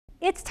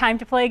it's time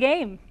to play a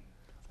game.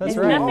 That's It's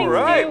right. nothing All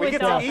right, to do we with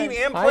get to dolphins. eat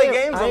and play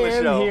games on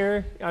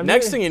the show.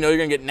 Next thing you know, you're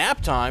going to get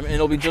nap time, and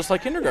it'll be just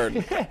like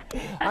kindergarten.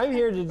 I'm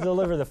here to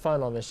deliver the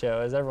fun on the show,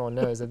 as everyone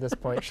knows at this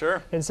point.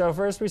 Sure. And so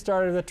first we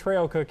started with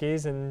trail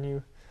cookies, and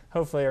you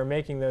hopefully are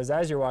making those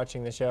as you're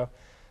watching the show.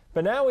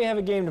 But now we have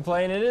a game to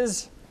play, and it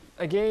is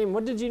a game.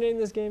 What did you name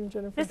this game,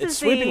 Jennifer? It's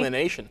Sweeping the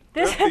Nation.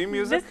 Theme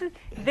music?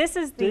 This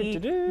is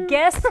the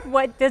guess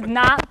what does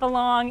not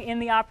belong in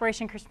the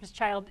Operation Christmas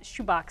Child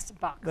Shoebox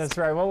box. That's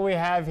right. What we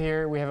have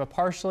here, we have a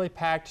partially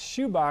packed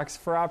shoebox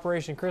for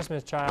Operation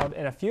Christmas Child,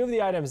 and a few of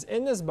the items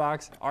in this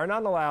box are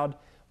not allowed.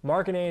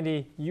 Mark and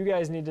Andy, you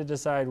guys need to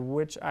decide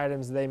which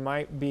items they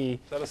might be.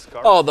 Is that a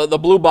scarf? Oh, the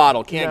blue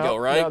bottle can't go,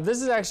 right? No,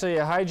 this is actually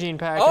a hygiene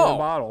pack in a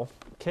bottle.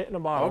 Kit in a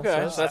bottle.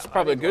 Okay, so that's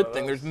probably a good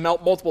thing. There's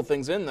multiple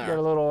things in Got a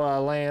there. little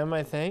lamb,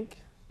 I think.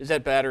 Is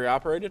that battery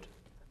operated?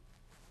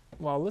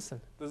 Well, listen.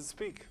 Does it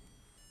speak?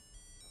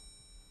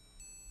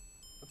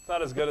 It's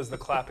not as good as the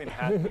clapping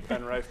hat that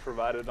Ben Rife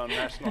provided on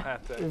National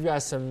Hat Day. We've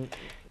got some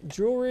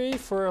jewelry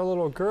for a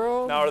little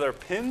girl. Now, are there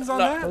pins on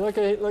that? Look.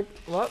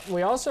 Well,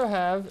 we also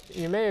have.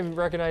 You may have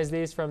recognized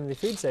these from the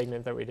food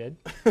segment that we did.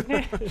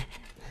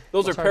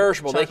 Those are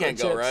perishable. They chocolate can't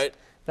go, chips. right?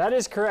 That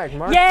is correct.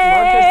 Mark Yay!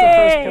 gets the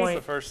first point. That's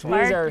the first one.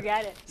 Mark, These are you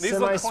got it. These look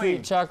clean.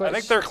 semi-sweet chocolate I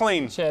think they're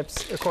clean.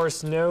 chips. Of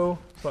course, no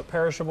but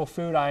perishable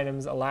food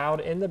items allowed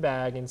in the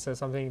bag, and so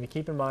something to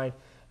keep in mind.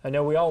 I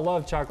know we all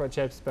love chocolate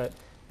chips, but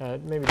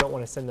maybe don't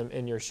want to send them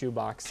in your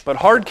shoebox. But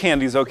hard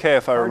candy's okay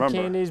if I Hard remember.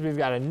 candies. We've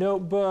got a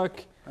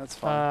notebook. That's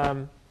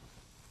fine.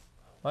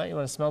 Well, you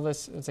want to smell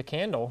this? It's a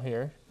candle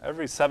here.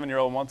 Every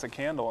 7-year-old wants a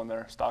candle in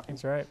their stocking.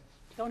 That's right.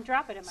 Don't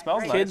drop it in my Smells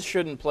brain. nice. Kids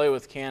shouldn't play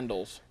with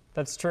candles.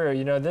 That's true.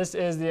 You know, this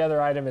is the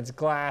other item. It's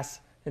glass,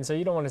 and so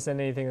you don't want to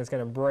send anything that's going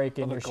to break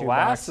in The your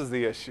glass shoebox. is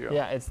the issue.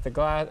 Yeah, it's the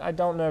glass. I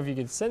don't know if you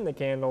could send the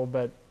candle,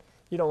 but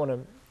you don't want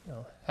to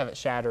have it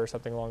shatter or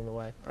something along the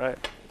way. Right.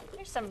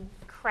 There's some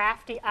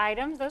crafty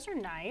items. Those are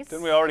nice.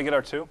 Didn't we already get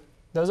our 2?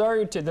 Those are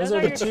your two. Those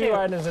are the your two two.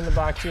 items in the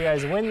box. You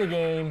guys win the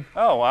game,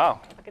 Oh, wow.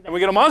 Look at And we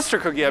that. get a monster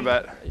cookie, I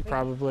bet.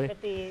 probably.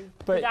 But the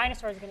But-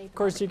 dinosaur's going to eat Of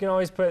course, you can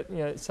always put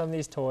some of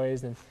these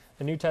toys, and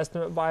the New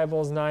Testament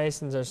Bible is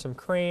nice, and there's some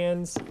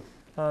crayons.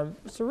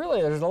 So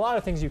really, there's a lot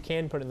of things you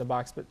can put in the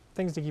box, but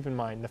things to keep in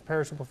mind: the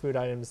perishable food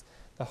items,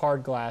 the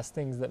hard glass,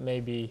 things that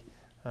maybe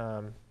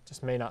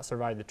just may not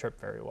survive the trip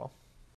very well.